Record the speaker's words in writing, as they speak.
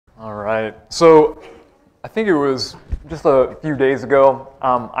All right. So I think it was just a few days ago,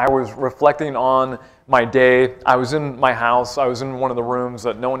 I was reflecting on my day. I was in my house. I was in one of the rooms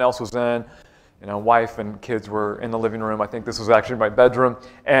that no one else was in. You know, wife and kids were in the living room. I think this was actually my bedroom.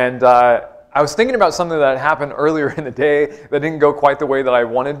 And I was thinking about something that happened earlier in the day that didn't go quite the way that I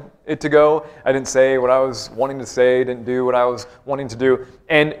wanted it to go. I didn't say what I was wanting to say, didn't do what I was wanting to do.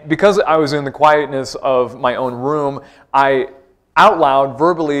 And because I was in the quietness of my own room, I out loud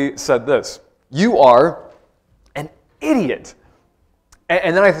verbally said this: "You are an idiot."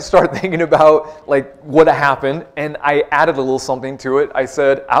 And then I started thinking about like what happened, and I added a little something to it. I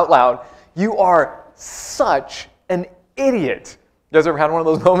said out loud, "You are such an idiot." You guys ever had one of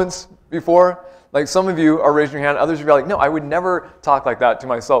those moments before? Like some of you are raising your hand, others of you are like, "No, I would never talk like that to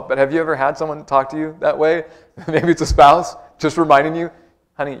myself." But have you ever had someone talk to you that way? Maybe it's a spouse just reminding you,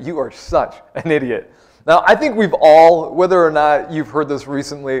 "Honey, you are such an idiot." Now, I think we've all, whether or not you've heard this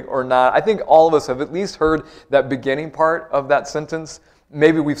recently or not, I think all of us have at least heard that beginning part of that sentence.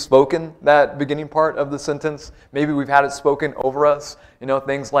 Maybe we've spoken that beginning part of the sentence. Maybe we've had it spoken over us. You know,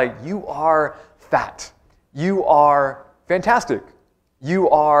 things like, "You are fat. You are fantastic. You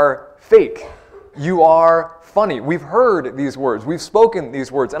are fake. You are funny." We've heard these words. We've spoken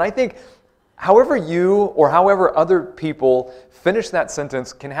these words. And I think however you or however other people finish that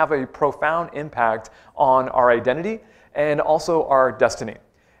sentence can have a profound impact on our identity and also our destiny.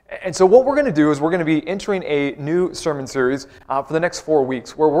 And so what we're going to do is we're going to be entering a new sermon series for the next 4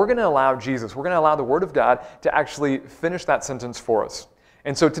 weeks where we're going to allow Jesus, we're going to allow the Word of God to actually finish that sentence for us.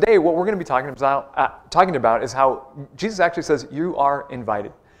 And so today what we're going to be talking about is how Jesus actually says you are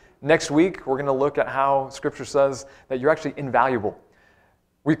invited. Next week we're going to look at how Scripture says that you're actually invaluable.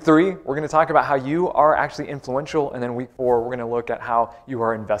 Week 3, we're going to talk about how you are actually influential, and then week 4, we're going to look at how you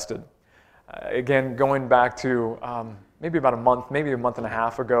are invested. Again, going back to maybe about a month and a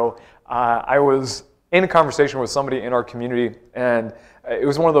half ago, I was in a conversation with somebody in our community, and it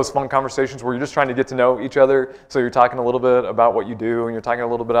was one of those fun conversations where you're just trying to get to know each other. So you're talking a little bit about what you do, and you're talking a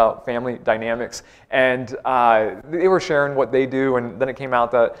little bit about family dynamics. And they were sharing what they do, and then it came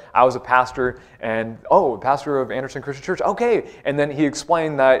out that I was a pastor, and pastor of Anderson Christian Church. Okay. And then he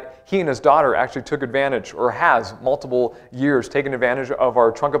explained that he and his daughter actually took advantage, or has multiple years taken advantage of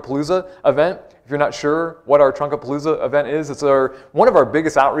our Trunkapalooza event. If you're not sure what our Trunkapalooza event is, it's one of our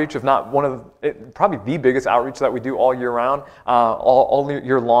biggest outreach, if not probably the biggest outreach that we do all year round, all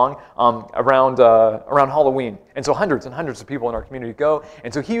year long, around Halloween. And so hundreds and hundreds of people in our community go.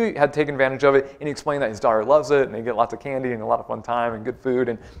 And so he had taken advantage of it, and he explained that his daughter loves it, and they get lots of candy and a lot of fun time and good food.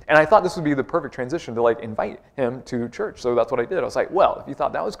 And I thought this would be the perfect transition to like invite him to church. So that's what I did. I was like, well, if you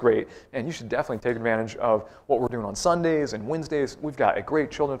thought that was great, and you should definitely take advantage of what we're doing on Sundays and Wednesdays. We've got a great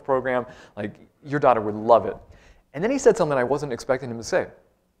children's program. Like, your daughter would love it. And then he said something I wasn't expecting him to say.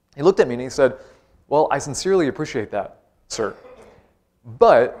 He looked at me and he said, "Well, I sincerely appreciate that, sir.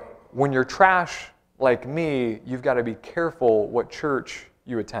 But when you're trash like me, you've got to be careful what church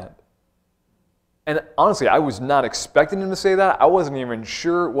you attend." And honestly, I was not expecting him to say that. I wasn't even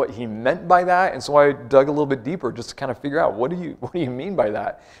sure what he meant by that. And so I dug a little bit deeper just to kind of figure out, what do you mean by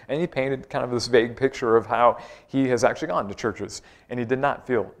that? And he painted kind of this vague picture of how he has actually gone to churches, and he did not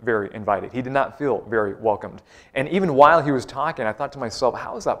feel very invited. He did not feel very welcomed. And even while he was talking, I thought to myself,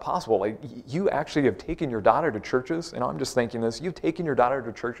 how is that possible? Like, you actually have taken your daughter to churches, and I'm just thinking this, you've taken your daughter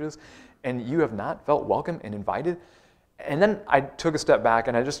to churches, and you have not felt welcome and invited? And then I took a step back,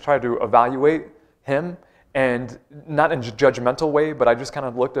 and I just tried to evaluate him, and not in a judgmental way, but I just kind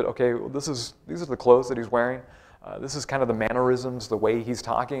of looked at, okay, well, these are the clothes that he's wearing. This is kind of the mannerisms, the way he's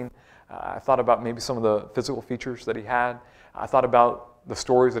talking. I thought about maybe some of the physical features that he had. I thought about the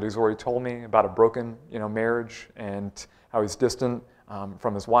stories that he's already told me about a broken, marriage, and how he's distant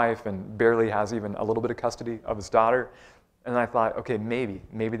from his wife and barely has even a little bit of custody of his daughter. And I thought, okay, maybe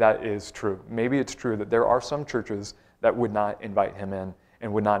that is true. Maybe it's true that there are some churches that would not invite him in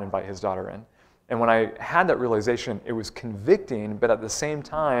and would not invite his daughter in. And when I had that realization, it was convicting, but at the same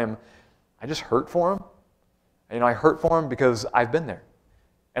time, I just hurt for him. I hurt for him because I've been there.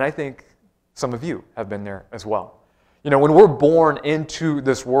 And I think some of you have been there as well. When we're born into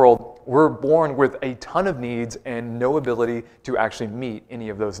this world, we're born with a ton of needs and no ability to actually meet any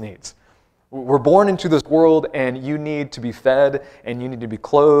of those needs. We're born into this world, and you need to be fed, and you need to be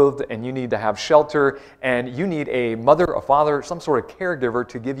clothed, and you need to have shelter, and you need a mother, a father, some sort of caregiver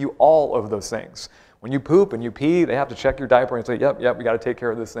to give you all of those things. When you poop and you pee, they have to check your diaper and say, yep, we got to take care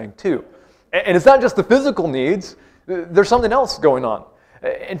of this thing too. And it's not just the physical needs. There's something else going on.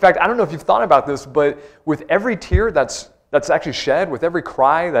 In fact, I don't know if you've thought about this, but with every tear that's actually shed, with every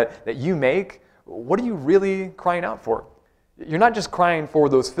cry that you make, what are you really crying out for? You're not just crying for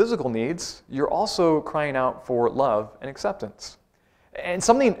those physical needs, you're also crying out for love and acceptance. And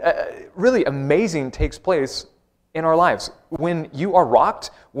something really amazing takes place in our lives. When you are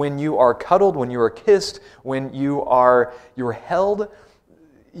rocked, when you are cuddled, when you are kissed, when you're held,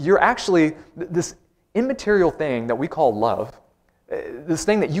 you're actually this immaterial thing that we call love, this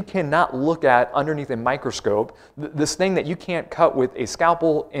thing that you cannot look at underneath a microscope, this thing that you can't cut with a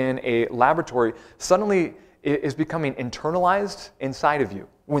scalpel in a laboratory, suddenly is becoming internalized inside of you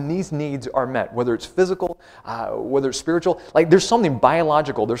when these needs are met, whether it's physical, whether it's spiritual. Like there's something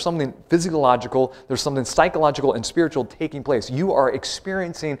biological, there's something physiological, there's something psychological and spiritual taking place. You are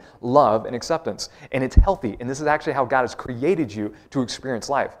experiencing love and acceptance, and it's healthy, and this is actually how God has created you to experience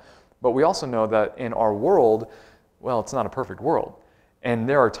life. But we also know that in our world, well, it's not a perfect world. And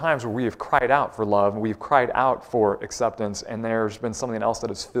there are times where we have cried out for love, and we've cried out for acceptance, and there's been something else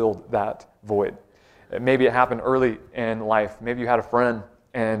that has filled that void. Maybe it happened early in life. Maybe you had a friend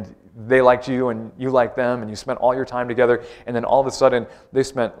and they liked you and you liked them and you spent all your time together, and then all of a sudden they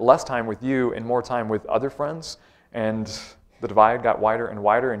spent less time with you and more time with other friends, and the divide got wider and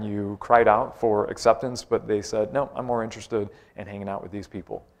wider, and you cried out for acceptance, but they said, no, I'm more interested in hanging out with these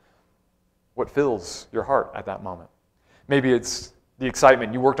people. What fills your heart at that moment? Maybe it's the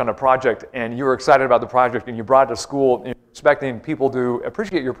excitement. You worked on a project and you were excited about the project and you brought it to school and you're expecting people to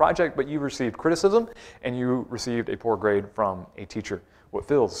appreciate your project, but you received criticism and you received a poor grade from a teacher. What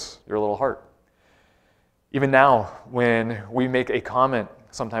fills your little heart? Even now, when we make a comment,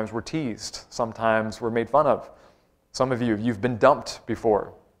 sometimes we're teased, sometimes we're made fun of. Some of you, you've been dumped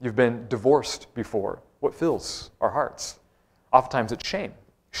before. You've been divorced before. What fills our hearts? Oftentimes it's shame.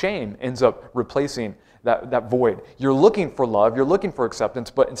 Shame ends up replacing that void. You're looking for love, you're looking for acceptance,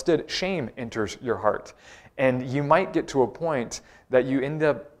 but instead shame enters your heart. And you might get to a point that you end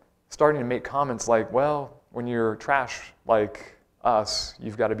up starting to make comments like, well, when you're trash like us,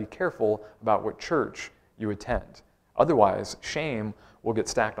 you've got to be careful about what church you attend. Otherwise, shame will get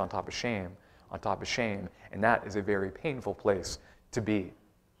stacked on top of shame, and that is a very painful place to be.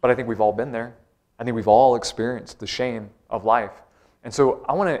 But I think we've all been there. I think we've all experienced the shame of life. And so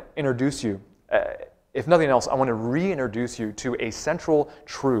I want to introduce you, if nothing else, I want to reintroduce you to a central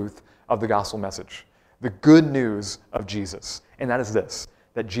truth of the gospel message, the good news of Jesus. And that is this,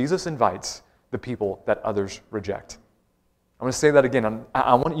 that Jesus invites the people that others reject. I'm going to say that again.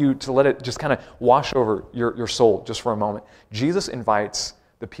 I want you to let it just kind of wash over your soul just for a moment. Jesus invites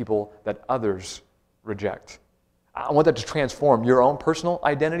the people that others reject. I want that to transform your own personal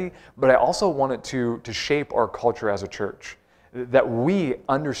identity, but I also want it to shape our culture as a church. That we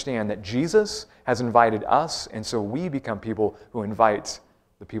understand that Jesus has invited us, and so we become people who invite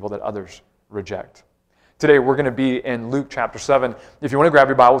the people that others reject. Today we're going to be in Luke chapter 7. If you want to grab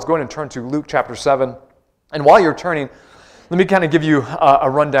your Bibles, go ahead and turn to Luke chapter 7. And while you're turning, let me kind of give you a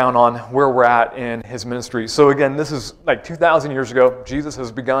rundown on where we're at in his ministry. So again, this is like 2,000 years ago. Jesus has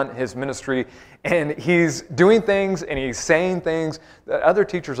begun his ministry, and he's doing things and he's saying things that other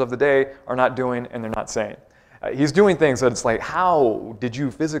teachers of the day are not doing and they're not saying. He's doing things that it's like, how did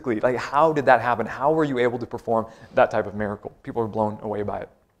you physically, like how did that happen? How were you able to perform that type of miracle? People are blown away by it.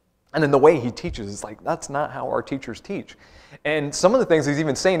 And then the way he teaches is like, that's not how our teachers teach. And some of the things he's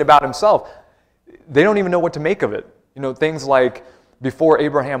even saying about himself, they don't even know what to make of it. You know, things like, before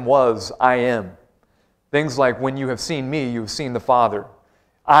Abraham was, I am. Things like, when you have seen me, you have seen the Father.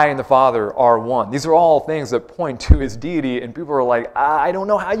 I and the Father are one. These are all things that point to his deity, and people are like, I don't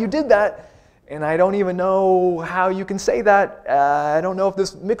know how you did that. And I don't even know how you can say that. I don't know if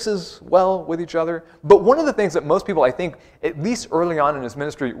this mixes well with each other. But one of the things that most people, I think, at least early on in his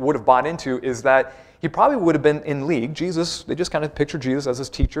ministry, would have bought into is that he probably would have been in league. Jesus, they just kind of picture Jesus as his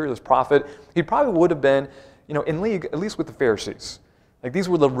teacher, his prophet. He probably would have been, in league, at least with the Pharisees. Like, these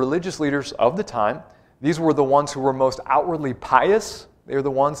were the religious leaders of the time. These were the ones who were most outwardly pious. They were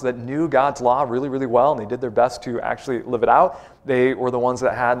the ones that knew God's law really, really well, and they did their best to actually live it out. They were the ones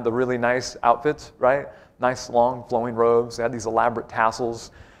that had the really nice outfits, right? Nice, long, flowing robes. They had these elaborate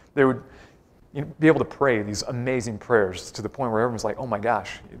tassels. They would be able to pray these amazing prayers to the point where everyone's like, oh my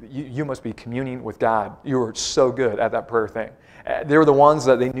gosh, you must be communing with God. You are so good at that prayer thing. They were the ones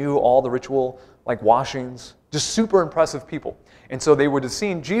that they knew all the ritual, like washings, just super impressive people. And so they would have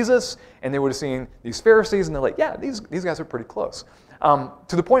seen Jesus, and they would have seen these Pharisees, and they're like, yeah, these guys are pretty close.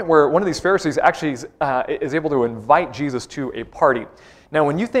 To the point where one of these Pharisees actually is able to invite Jesus to a party. Now,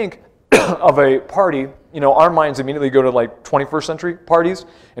 when you think of a party, our minds immediately go to like 21st century parties.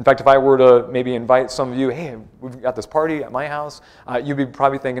 In fact, if I were to maybe invite some of you, hey, we've got this party at my house, you'd be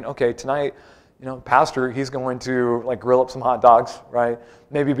probably thinking, okay, tonight, pastor, he's going to like grill up some hot dogs, right?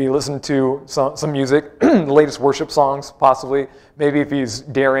 Maybe be listening to some music, the latest worship songs, possibly. Maybe if he's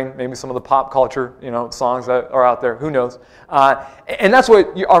daring, maybe some of the pop culture, songs that are out there. Who knows? And that's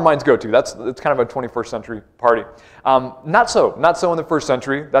what our minds go to. That's kind of a 21st century party. Not so in the first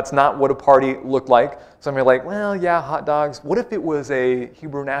century. That's not what a party looked like. Some are like, well, yeah, hot dogs. What if it was a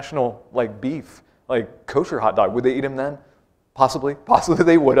Hebrew national like beef, like kosher hot dog? Would they eat them then? Possibly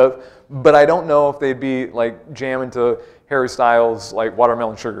they would have, but I don't know if they'd be like jam into Harry Styles like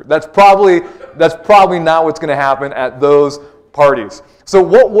watermelon sugar. That's probably not what's going to happen at those parties. So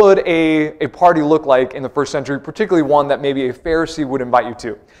what would a party look like in the first century, particularly one that maybe a Pharisee would invite you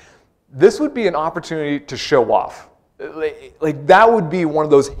to? This would be an opportunity to show off. Like that would be one of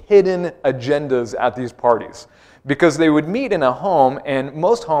those hidden agendas at these parties. Because they would meet in a home, and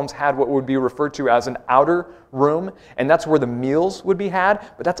most homes had what would be referred to as an outer room, and that's where the meals would be had,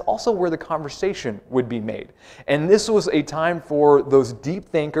 but that's also where the conversation would be made. And this was a time for those deep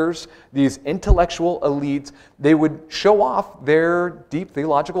thinkers, these intellectual elites. They would show off their deep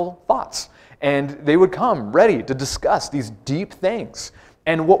theological thoughts, and they would come ready to discuss these deep things.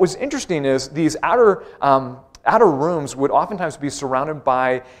 And what was interesting is these outer rooms would oftentimes be surrounded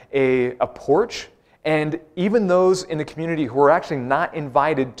by a porch. And even those in the community who were actually not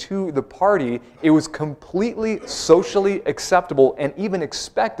invited to the party, it was completely socially acceptable and even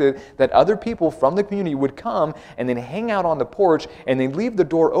expected that other people from the community would come and then hang out on the porch and they'd leave the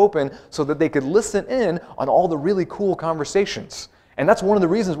door open so that they could listen in on all the really cool conversations. And that's one of the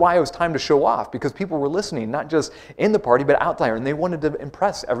reasons why it was time to show off, because people were listening, not just in the party, but out there, and they wanted to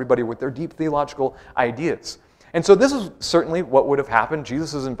impress everybody with their deep theological ideas. And so this is certainly what would have happened.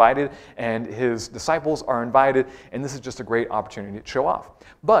 Jesus is invited and his disciples are invited, and this is just a great opportunity to show off.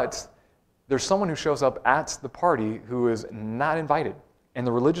 But there's someone who shows up at the party who is not invited. And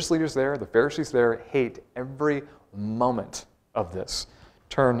the religious leaders there, the Pharisees there, hate every moment of this.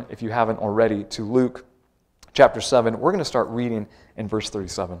 Turn, if you haven't already, to Luke chapter 7. We're going to start reading in verse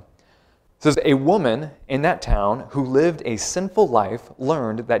 37. It says, "A woman in that town who lived a sinful life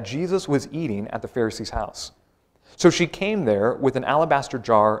learned that Jesus was eating at the Pharisee's house. So she came there with an alabaster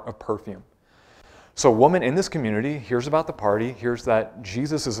jar of perfume." So a woman in this community hears about the party, hears that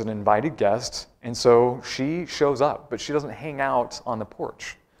Jesus is an invited guest, and so she shows up, but she doesn't hang out on the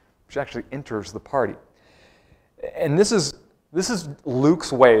porch. She actually enters the party. And this is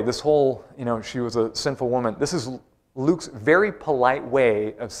Luke's way, this whole, she was a sinful woman. This is Luke's very polite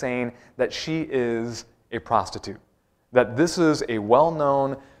way of saying that she is a prostitute, that this is a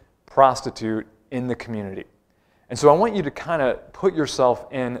well-known prostitute in the community. And so I want you to kind of put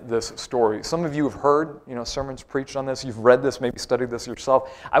yourself in this story. Some of you have heard, sermons preached on this. You've read this, maybe studied this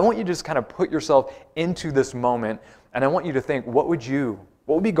yourself. I want you to just kind of put yourself into this moment, and I want you to think, what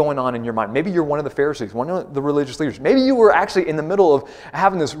would be going on in your mind? Maybe you're one of the Pharisees, one of the religious leaders. Maybe you were actually in the middle of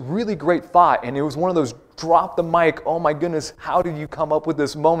having this really great thought, and it was one of those drop the mic, oh my goodness, how did you come up with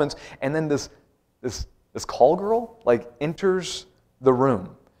this moment? And then this call girl enters the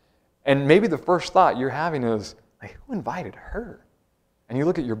room. And maybe the first thought you're having is, who invited her? And you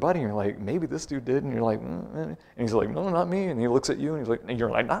look at your buddy and you're like, maybe this dude did. And you're like, and he's like, no, not me. And he looks at you and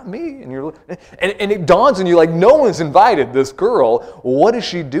you're like, not me. And and it dawns on you like, no one's invited this girl. What is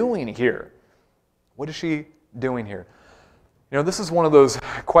she doing here? What is she doing here? This is one of those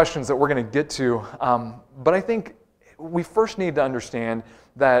questions that we're going to get to. But I think we first need to understand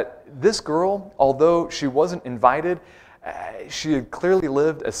that this girl, although she wasn't invited, she had clearly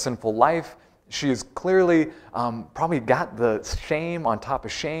lived a sinful life. She has clearly probably got the shame on top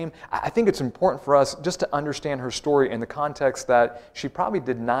of shame. I think it's important for us just to understand her story in the context that she probably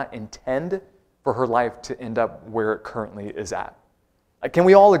did not intend for her life to end up where it currently is at. Can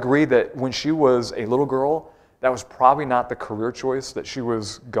we all agree that when she was a little girl, that was probably not the career choice that she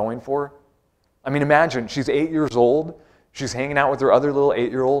was going for? I mean, imagine, she's 8 years old. She's hanging out with her other little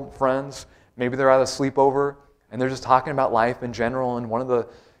 8-year-old friends. Maybe they're at a sleepover, and they're just talking about life in general, and one of the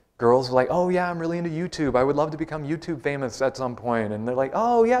girls are like, oh yeah, I'm really into YouTube. I would love to become YouTube famous at some point. And they're like,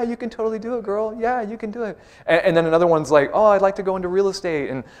 oh yeah, you can totally do it, girl. Yeah, you can do it. And then another one's like, oh, I'd like to go into real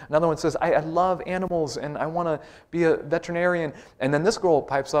estate. And another one says, I love animals and I want to be a veterinarian. And then this girl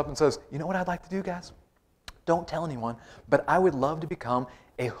pipes up and says, you know what I'd like to do, guys? Don't tell anyone, but I would love to become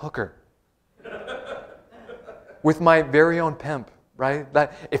a hooker with my very own pimp. Right?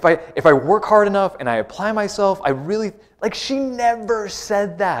 That if I work hard enough and I apply myself, she never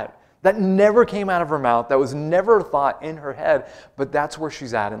said that. That never came out of her mouth. That was never a thought in her head, but that's where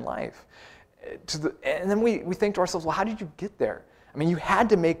she's at in life. And then we think to ourselves, well, how did you get there? I mean, you had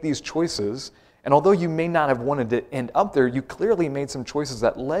to make these choices, And although you may not have wanted to end up there, you clearly made some choices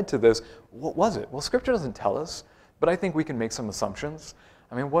that led to this. What was it? Well, Scripture doesn't tell us, but I think we can make some assumptions.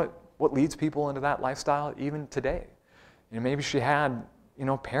 I mean, what leads people into that lifestyle even today? Maybe she had,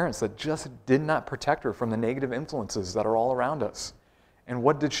 parents that just did not protect her from the negative influences that are all around us. And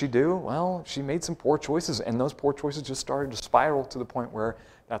what did she do? Well, she made some poor choices, and those poor choices just started to spiral to the point where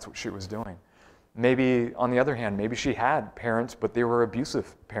that's what she was doing. Maybe, on the other hand, maybe she had parents, but they were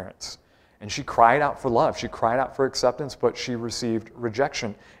abusive parents. And she cried out for love. She cried out for acceptance, but she received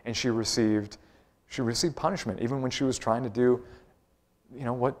rejection, and she received punishment, even when she was trying to do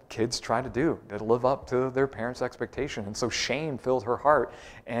what kids try to do, to live up to their parents' expectation. And so shame filled her heart.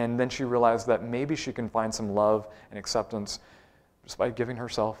 And then she realized that maybe she can find some love and acceptance just by giving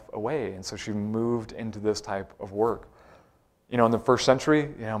herself away. And so she moved into this type of work. In the first century,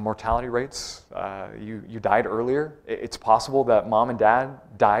 mortality rates, you died earlier. It's possible that mom and dad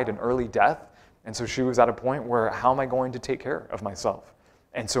died an early death. And so she was at a point where, how am I going to take care of myself?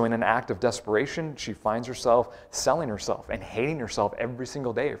 And so in an act of desperation, she finds herself selling herself and hating herself every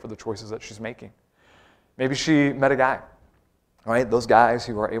single day for the choices that she's making. Maybe she met a guy, right? Those guys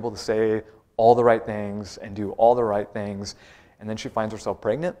who are able to say all the right things and do all the right things. And then she finds herself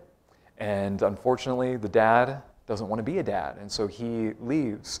pregnant. And unfortunately, the dad doesn't want to be a dad. And so he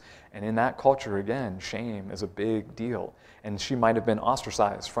leaves. And in that culture, again, shame is a big deal. And she might have been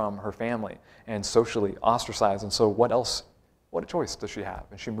ostracized from her family and socially ostracized. And so what else? What a choice does she have?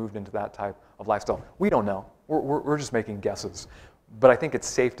 And she moved into that type of lifestyle. We don't know. We're just making guesses. But I think it's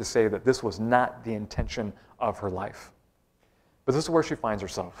safe to say that this was not the intention of her life. But this is where she finds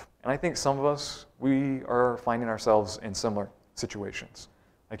herself. And I think some of us, we are finding ourselves in similar situations.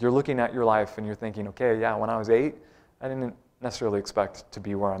 Like you're looking at your life and you're thinking, okay, yeah, when I was 8, I didn't necessarily expect to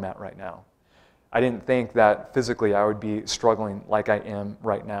be where I'm at right now. I didn't think that physically I would be struggling like I am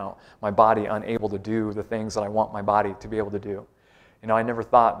right now. My body unable to do the things that I want my body to be able to do. I never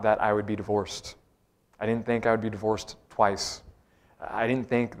thought that I would be divorced. I didn't think I would be divorced twice. I didn't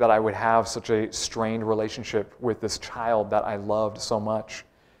think that I would have such a strained relationship with this child that I loved so much.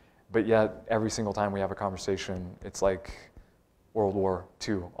 But yet, every single time we have a conversation, it's like World War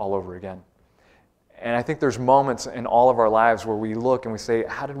II all over again. And I think there's moments in all of our lives where we look and we say,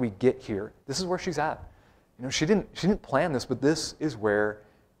 how did we get here? This is where she's at. She didn't plan this, but this is where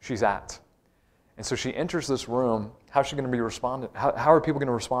she's at. And so she enters this room. How's she going to be responded? How are people going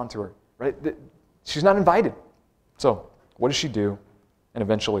to respond to her? Right? She's not invited. So what does she do? And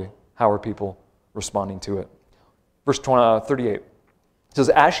eventually, how are people responding to it? Verse 38 it says,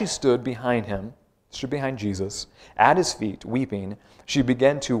 as she stood behind Jesus, at his feet, weeping, she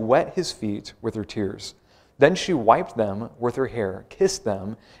began to wet his feet with her tears. Then she wiped them with her hair, kissed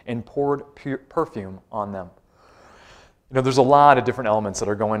them, and poured perfume on them. There's a lot of different elements that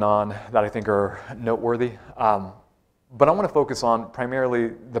are going on that I think are noteworthy. But I want to focus on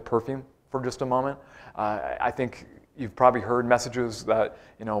primarily the perfume for just a moment. I think you've probably heard messages that,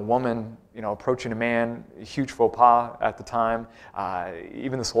 a woman, approaching a man, a huge faux pas at the time.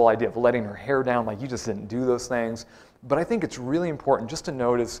 Even this whole idea of letting her hair down, like you just didn't do those things. But I think it's really important just to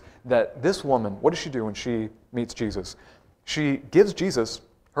notice that this woman, what does she do when she meets Jesus? She gives Jesus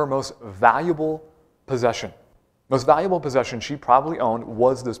her most valuable possession. Most valuable possession she probably owned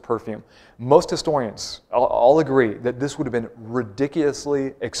was this perfume. Most historians all agree that this would have been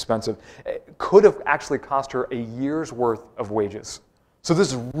ridiculously expensive. It could have actually cost her a year's worth of wages. So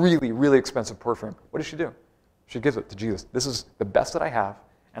this is really, really expensive perfume. What does she do? She gives it to Jesus. This is the best that I have,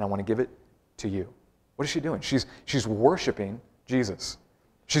 and I want to give it to you. What is she doing? She's worshiping Jesus.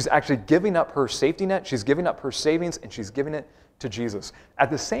 She's actually giving up her safety net, she's giving up her savings, and she's giving it to Jesus.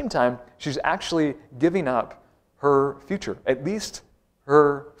 At the same time, she's actually giving up her future, at least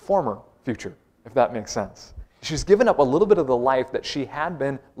her former future, if that makes sense. She's given up a little bit of the life that she had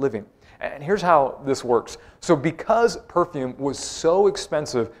been living. And here's how this works. So because perfume was so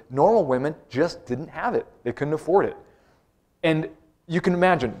expensive, normal women just didn't have it. They couldn't afford it. And you can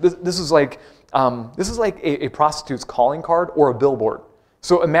imagine, this is like a prostitute's calling card or a billboard.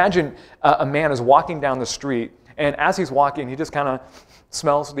 So imagine a man is walking down the street, and as he's walking, he just kind of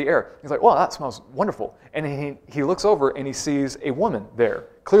smells the air. He's like, well, that smells wonderful. And he looks over and he sees a woman there.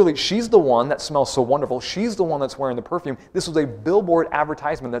 Clearly, she's the one that smells so wonderful. She's the one that's wearing the perfume. This was a billboard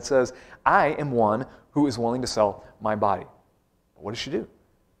advertisement that says, I am one who is willing to sell my body. But what does she do?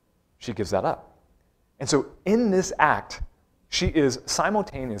 She gives that up. And so in this act, she is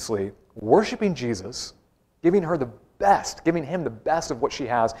simultaneously worshiping Jesus, giving him the best of what she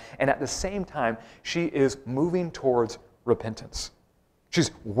has, and at the same time, she is moving towards repentance.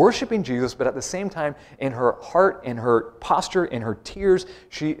 She's worshiping Jesus, but at the same time, in her heart, in her posture, in her tears,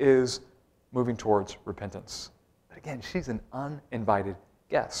 she is moving towards repentance. But again, she's an uninvited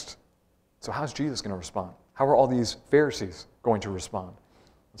guest. So how's Jesus going to respond? How are all these Pharisees going to respond?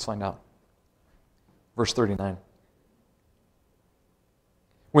 Let's find out. Verse 39.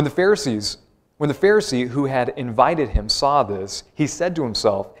 When the Pharisee who had invited him saw this, he said to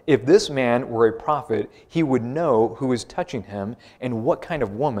himself, if this man were a prophet, he would know who is touching him and what kind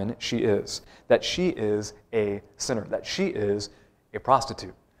of woman she is, that she is a sinner, that she is a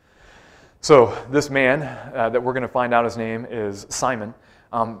prostitute. So this man that we're going to find out his name is Simon.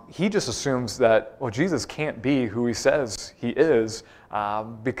 He just assumes that, well, Jesus can't be who he says he is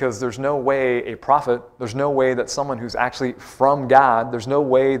because there's no way a prophet, there's no way that someone who's actually from God, there's no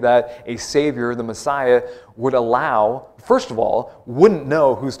way that a Savior, the Messiah, would allow, first of all, wouldn't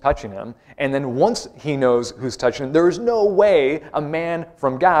know who's touching him. And then once he knows who's touching him, there is no way a man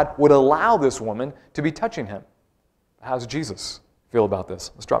from God would allow this woman to be touching him. How does Jesus feel about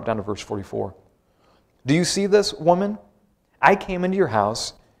this? Let's drop down to verse 44. Do you see this, woman? I came into your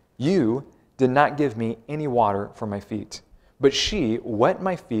house. You did not give me any water for my feet, but she wet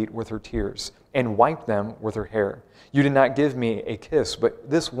my feet with her tears and wiped them with her hair. You did not give me a kiss, but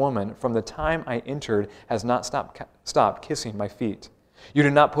this woman, from the time I entered, has not stopped kissing my feet. You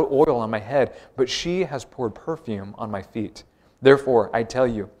did not put oil on my head, but she has poured perfume on my feet. Therefore, I tell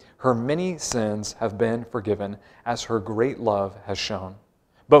you, her many sins have been forgiven, as her great love has shown.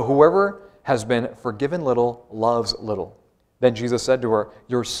 But whoever has been forgiven little loves little. Then Jesus said to her,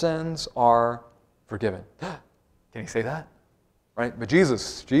 your sins are forgiven. Can he say that? Right? But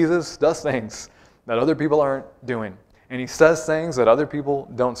Jesus does things that other people aren't doing. And he says things that other people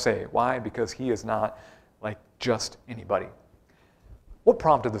don't say. Why? Because he is not like just anybody. What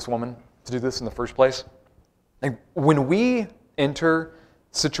prompted this woman to do this in the first place? Like, when we enter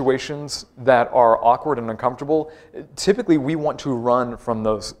situations that are awkward and uncomfortable, typically we want to run from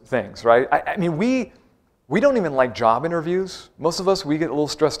those things, right? I mean, we don't even like job interviews. Most of us, we get a little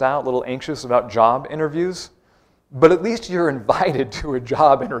stressed out, a little anxious about job interviews. But at least you're invited to a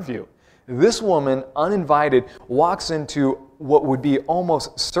job interview. This woman, uninvited, walks into what would be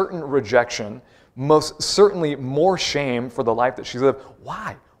almost certain rejection, most certainly more shame for the life that she lived.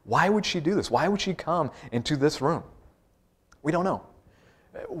 Why? Why would she do this? Why would she come into this room? We don't know.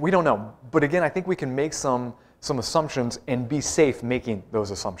 We don't know. But again, I think we can make some assumptions and be safe making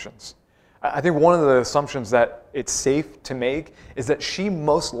those assumptions. I think one of the assumptions that it's safe to make is that she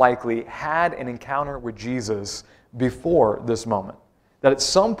most likely had an encounter with Jesus before this moment. That at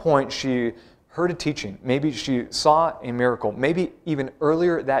some point she heard a teaching, maybe she saw a miracle, maybe even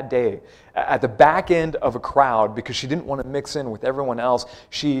earlier that day, at the back end of a crowd, because she didn't want to mix in with everyone else,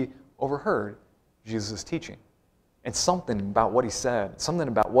 she overheard Jesus' teaching. And something about what he said, something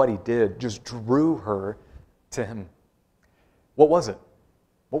about what he did just drew her to him. What was it?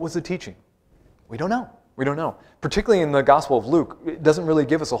 What was the teaching? We don't know. We don't know. Particularly in the Gospel of Luke, it doesn't really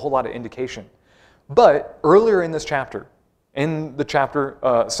give us a whole lot of indication. But earlier in this chapter, in the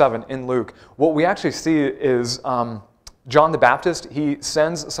chapter 7 in Luke, what we actually see is John the Baptist, he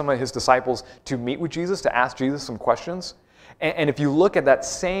sends some of his disciples to meet with Jesus, to ask Jesus some questions. And if you look at that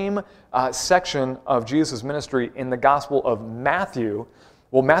same section of Jesus' ministry in the Gospel of Matthew,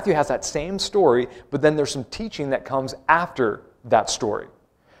 well, Matthew has that same story, but then there's some teaching that comes after that story.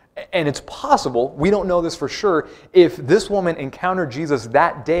 And it's possible, we don't know this for sure, if this woman encountered Jesus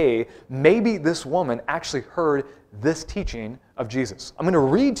that day, maybe this woman actually heard this teaching of Jesus. I'm going to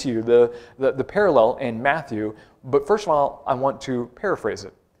read to you the parallel in Matthew, but first of all, I want to paraphrase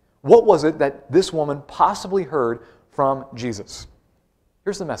it. What was it that this woman possibly heard from Jesus?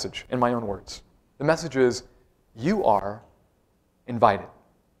 Here's the message in my own words. The message is, you are invited.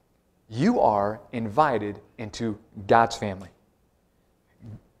 You are invited into God's family.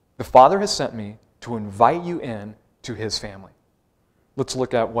 The Father has sent me to invite you in to his family. Let's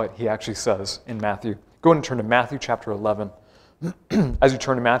look at what he actually says in Matthew. Go ahead and turn to Matthew chapter 11. As you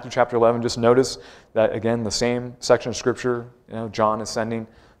turn to Matthew chapter 11, just notice that, again, the same section of Scripture, John is sending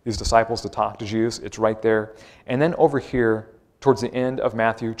these disciples to talk to Jesus. It's right there. And then over here, towards the end of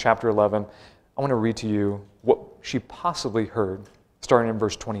Matthew chapter 11, I want to read to you what she possibly heard, starting in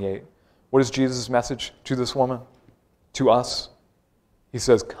verse 28. What is Jesus' message to this woman? To us? He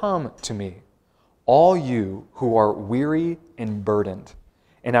says, come to me, all you who are weary and burdened,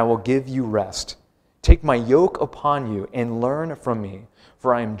 and I will give you rest. Take my yoke upon you and learn from me,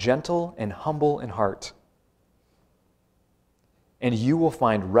 for I am gentle and humble in heart. And you will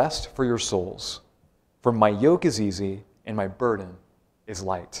find rest for your souls, for my yoke is easy and my burden is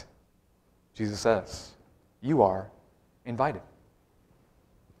light. Jesus says, you are invited.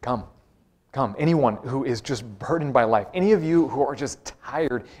 Come. Come. Anyone who is just burdened by life. Any of you who are just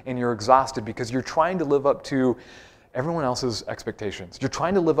tired and you're exhausted because you're trying to live up to everyone else's expectations. You're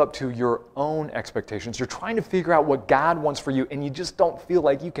trying to live up to your own expectations. You're trying to figure out what God wants for you, and you just don't feel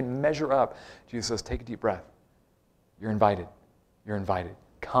like you can measure up. Jesus says, take a deep breath. You're invited. You're invited.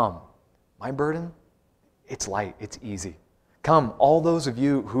 Come. My burden, it's light. It's easy. Come, all those of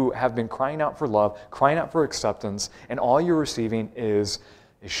you who have been crying out for love, crying out for acceptance, and all you're receiving is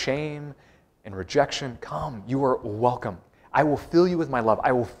shame and rejection. Come, you are welcome. I will fill you with my love.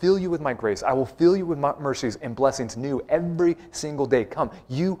 I will fill you with my grace. I will fill you with my mercies and blessings new every single day. Come,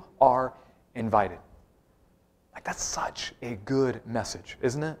 you are invited. Like, that's such a good message,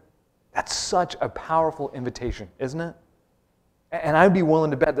 isn't it? That's such a powerful invitation, isn't it? And I'd be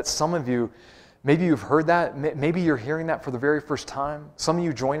willing to bet that some of you, maybe you've heard that. Maybe you're hearing that for the very first time. Some of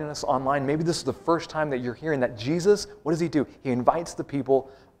you joining us online, maybe this is the first time that you're hearing that Jesus, what does he do? He invites the people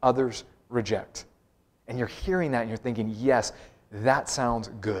others reject. And you're hearing that and you're thinking, yes, that sounds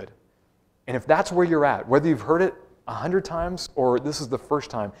good. And if that's where you're at, whether you've heard it 100 times or this is the first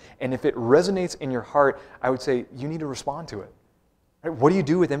time, and if it resonates in your heart, I would say you need to respond to it. Right? What do you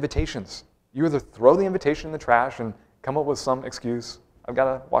do with invitations? You either throw the invitation in the trash and come up with some excuse. I've got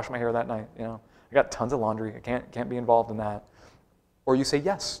to wash my hair that night. I got tons of laundry. I can't be involved in that. Or you say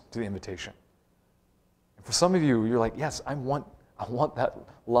yes to the invitation. And for some of you, you're like, yes, I want that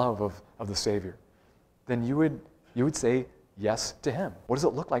love of the Savior. Then you would say yes to him. What does it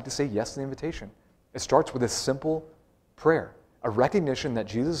look like to say yes to the invitation? It starts with a simple prayer, a recognition that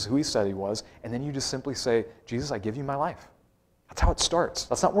Jesus is who he said he was, and then you just simply say, Jesus, I give you my life. That's how it starts.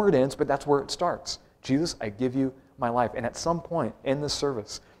 That's not where it ends, but that's where it starts. Jesus, I give you my life. And at some point in this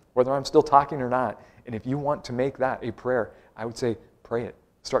service, whether I'm still talking or not, and if you want to make that a prayer, I would say pray it.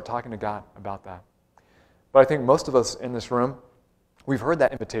 Start talking to God about that. But I think most of us in this room, we've heard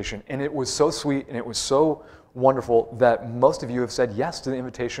that invitation, and it was so sweet and it was so wonderful that most of you have said yes to the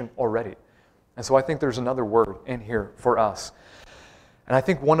invitation already. And so I think there's another word in here for us. And I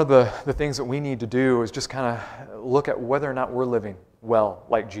think one of the things that we need to do is just kind of look at whether or not we're living well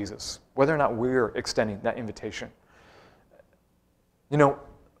like Jesus, whether or not we're extending that invitation.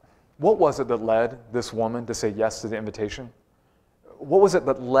 What was it that led this woman to say yes to the invitation? What was it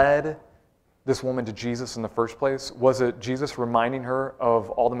that led this woman to Jesus in the first place? Was it Jesus reminding her of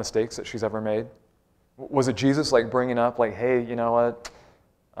all the mistakes that she's ever made? Was it Jesus bringing up hey, you know what?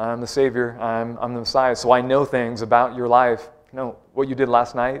 I'm the Savior. I'm the Messiah. So I know things about your life. What you did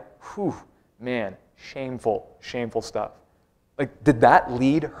last night? Whew, man, shameful stuff. Did that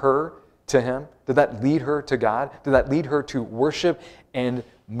lead her to him? Did that lead her to God? Did that lead her to worship and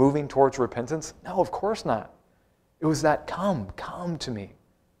moving towards repentance? No, of course not. It was that come to me.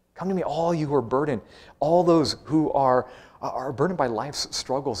 Come to me, all you who are burdened, all those who are burdened by life's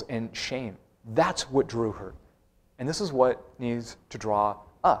struggles and shame. That's what drew her. And this is what needs to draw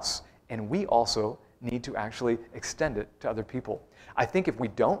us. And we also need to actually extend it to other people. I think if we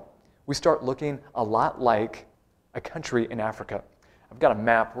don't, we start looking a lot like a country in Africa. I've got a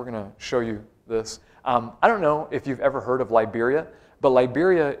map. We're going to show you this. I don't know if you've ever heard of Liberia, but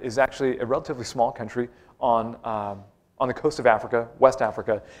Liberia is actually a relatively small country on the coast of Africa, West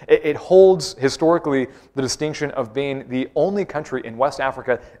Africa. It holds historically the distinction of being the only country in West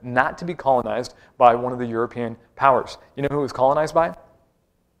Africa not to be colonized by one of the European powers. You know who it was colonized by?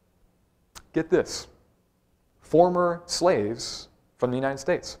 Get this. Former slaves from the United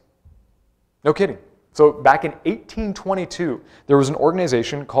States. No kidding. So back in 1822, there was an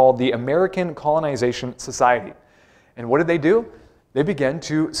organization called the American Colonization Society. And what did they do? They began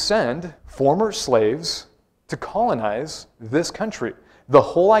to send former slaves to colonize this country. The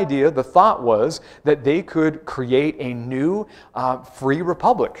whole idea, the thought was that they could create a new free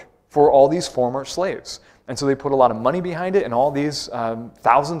republic for all these former slaves. And so they put a lot of money behind it, and all these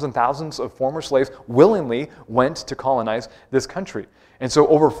thousands and thousands of former slaves willingly went to colonize this country. And so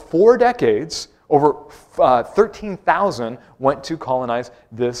over 4 decades, over 13,000 went to colonize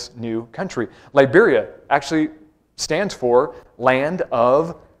this new country. Liberia actually stands for Land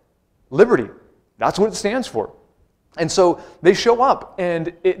of Liberty. That's what it stands for. And so they show up,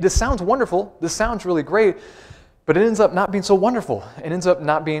 and this sounds wonderful, this sounds really great, but it ends up not being so wonderful. It ends up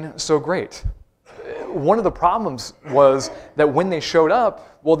not being so great. One of the problems was that when they showed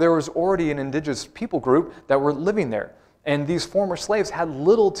up, well, there was already an indigenous people group that were living there. And these former slaves had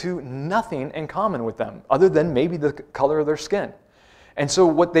little to nothing in common with them, other than maybe the color of their skin. And so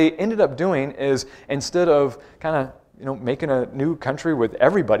what they ended up doing is, instead of kind of making a new country with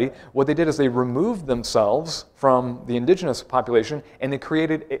everybody, what they did is they removed themselves from the indigenous population and they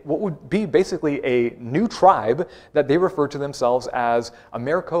created what would be basically a new tribe that they referred to themselves as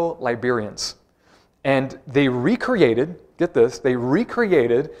Americo-Liberians. And they recreated, get this, they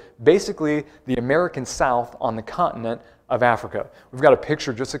recreated basically the American South on the continent of Africa. We've got a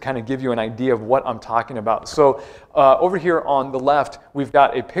picture just to kind of give you an idea of what I'm talking about. So over here on the left, we've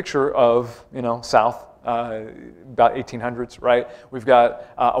got a picture of, South, about 1800s, right? We've got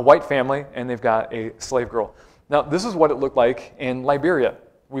a white family and they've got a slave girl. Now, this is what it looked like in Liberia.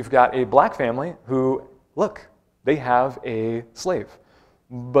 We've got a black family who, look, they have a slave,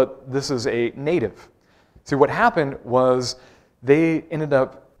 but this is a native. See, what happened was they ended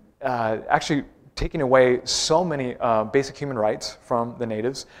up actually taking away so many basic human rights from the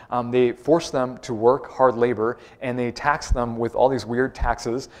natives. They forced them to work hard labor, and they taxed them with all these weird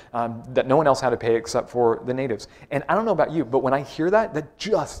taxes that no one else had to pay except for the natives. And I don't know about you, but when I hear that, that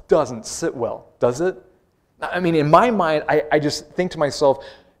just doesn't sit well, does it? I mean, in my mind, I just think to myself,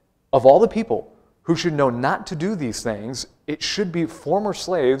 of all the people who should know not to do these things, it should be former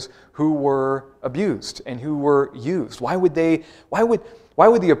slaves who were abused and who were used. Why would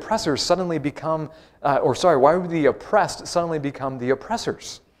the oppressors suddenly become, why would the oppressed suddenly become the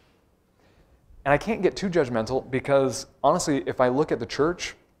oppressors? And I can't get too judgmental because, honestly, if I look at the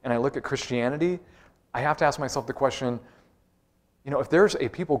church and I look at Christianity, I have to ask myself the question, if there's a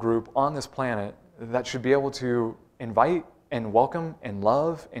people group on this planet that should be able to invite and welcome and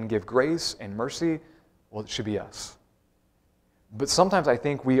love and give grace and mercy, well, it should be us. But sometimes I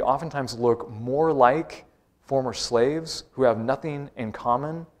think we oftentimes look more like former slaves who have nothing in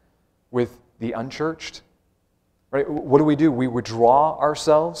common with the unchurched. Right? What do? We withdraw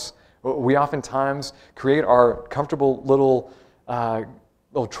ourselves. We oftentimes create our comfortable little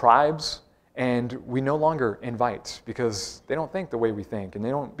tribes, and we no longer invite because they don't think the way we think, and they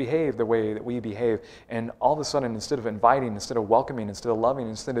don't behave the way that we behave. And all of a sudden, instead of inviting, instead of welcoming, instead of loving,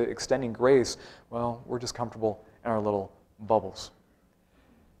 instead of extending grace, well, we're just comfortable in our little bubbles.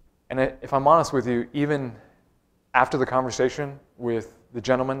 And if I'm honest with you, even after the conversation with the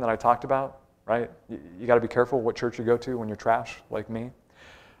gentleman that I talked about, right? You got to be careful what church you go to when you're trash, like me.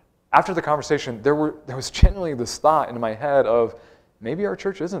 After the conversation, there was genuinely this thought in my head of maybe our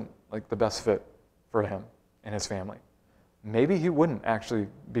church isn't like the best fit for him and his family. Maybe he wouldn't actually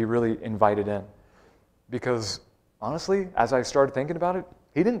be really invited in, because honestly, as I started thinking about it,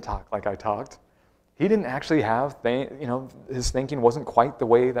 he didn't talk like I talked. He didn't actually have, his thinking wasn't quite the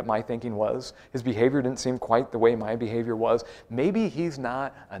way that my thinking was. His behavior didn't seem quite the way my behavior was. Maybe he's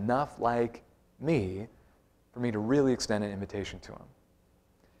not enough like me for me to really extend an invitation to him.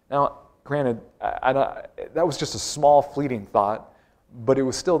 Now, granted, that was just a small fleeting thought, but it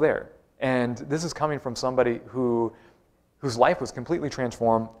was still there. And this is coming from somebody whose life was completely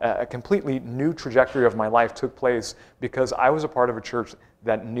transformed. A completely new trajectory of my life took place because I was a part of a church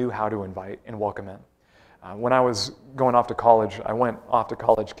that knew how to invite and welcome in. When I was going off to college, I went off to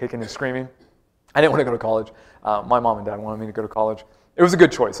college kicking and screaming. I didn't want to go to college. My mom and dad wanted me to go to college. It was a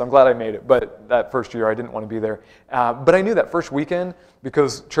good choice. I'm glad I made it, but that first year I didn't want to be there. But I knew that first weekend,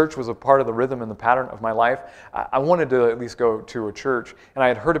 because church was a part of the rhythm and the pattern of my life, I wanted to at least go to a church. And I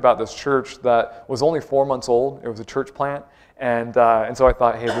had heard about this church that was only 4 months old. It was a church plant. And so I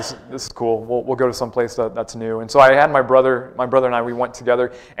thought, hey, this is cool. We'll go to some place that's new. And so I had my brother and I, we went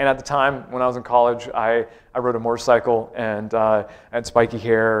together. And at the time, when I was in college, I rode a motorcycle, and I had spiky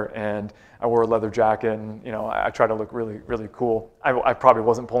hair, and I wore a leather jacket, and I tried to look really, really cool. I probably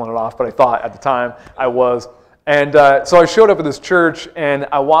wasn't pulling it off, but I thought at the time I was. And so I showed up at this church, and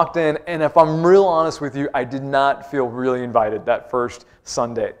I walked in, and if I'm real honest with you, I did not feel really invited that first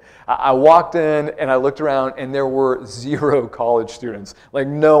Sunday. I walked in, and I looked around, and there were 0 college students, like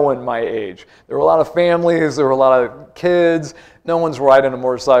no one my age. There were a lot of families, there were a lot of kids. No one's riding a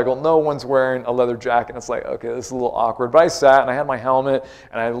motorcycle. No one's wearing a leather jacket. It's like, okay, this is a little awkward. But I sat, and I had my helmet,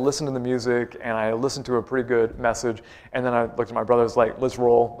 and I listened to the music, and I listened to a pretty good message. And then I looked at my brother. I was like, let's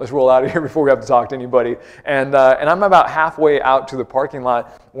roll out of here before we have to talk to anybody. And I'm about halfway out to the parking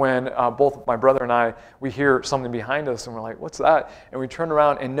lot when both my brother and I, we hear something behind us, and we're like, what's that? And we turn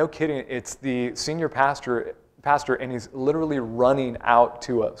around, and no kidding, it's the senior pastor, and he's literally running out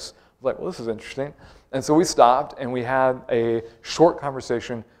to us. I was like, well, this is interesting. And so we stopped, and we had a short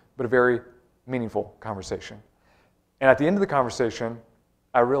conversation, but a very meaningful conversation. And at the end of the conversation,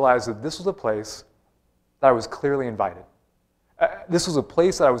 I realized that this was a place that I was clearly invited. This was a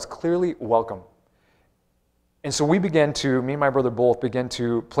place that I was clearly welcome. And so me and my brother both began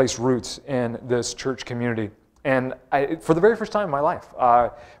to place roots in this church community. And for the very first time in my life,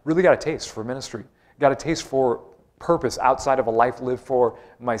 really got a taste for ministry, got a taste for purpose outside of a life lived for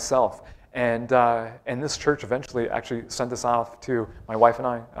myself. And this church eventually actually sent us off to my wife and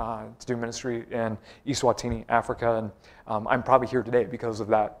I to do ministry in Eswatini, Africa. And I'm probably here today because of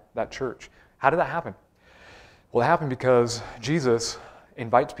that church. How did that happen? Well, it happened because Jesus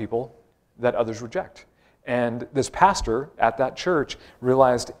invites people that others reject. And this pastor at that church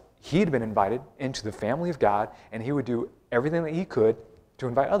realized he'd been invited into the family of God, and he would do everything that he could to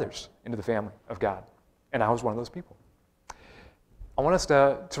invite others into the family of God. And I was one of those people. I want us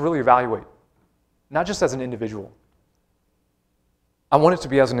to really evaluate, not just as an individual. I want it to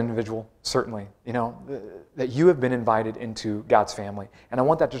be as an individual, certainly, that you have been invited into God's family. And I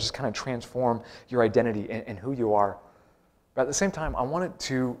want that to just kind of transform your identity and who you are. But at the same time, I want it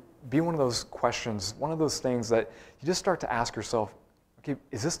to be one of those questions, one of those things that you just start to ask yourself, okay,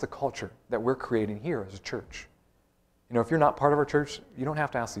 is this the culture that we're creating here as a church? If you're not part of our church, you don't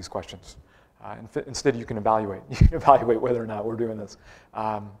have to ask these questions. Instead, you can evaluate. You can evaluate whether or not we're doing this.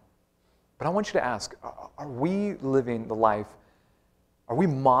 But I want you to ask, are we living the life? Are we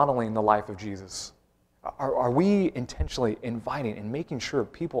modeling the life of Jesus? Are we intentionally inviting and making sure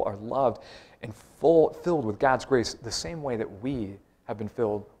people are loved and filled with God's grace the same way that we have been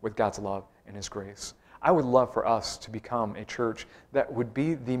filled with God's love and His grace? I would love for us to become a church that would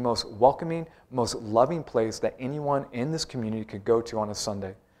be the most welcoming, most loving place that anyone in this community could go to on a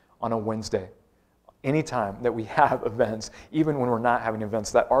Sunday, on a Wednesday, anytime that we have events, even when we're not having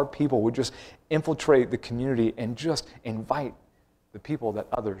events, that our people would just infiltrate the community and just invite the people that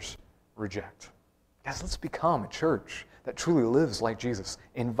others reject. Guys, let's become a church that truly lives like Jesus,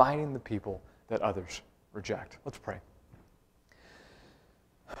 inviting the people that others reject. Let's pray.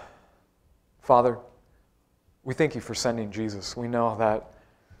 Father, we thank you for sending Jesus. We know that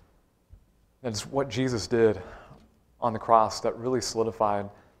it's what Jesus did on the cross that really solidified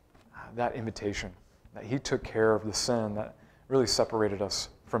that invitation, that He took care of the sin that really separated us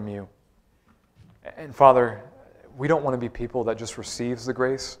from you. And Father, we don't want to be people that just receives the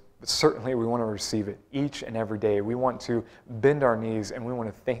grace, but certainly we want to receive it each and every day. We want to bend our knees and we want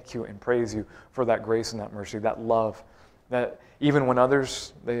to thank you and praise you for that grace and that mercy, that love, that even when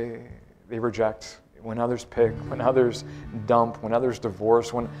others, they reject, when others pick, when others dump, when others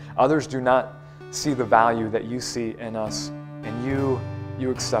divorce, when others do not see the value that you see in us and you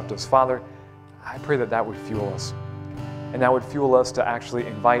accept us. Father, I pray that that would fuel us, and that would fuel us to actually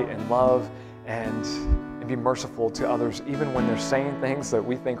invite and love and be merciful to others, even when they're saying things that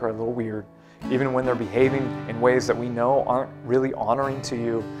we think are a little weird, even when they're behaving in ways that we know aren't really honoring to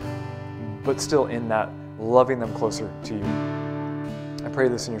you, but still in that, loving them closer to you. I pray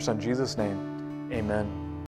this in your Son, Jesus' name. Amen.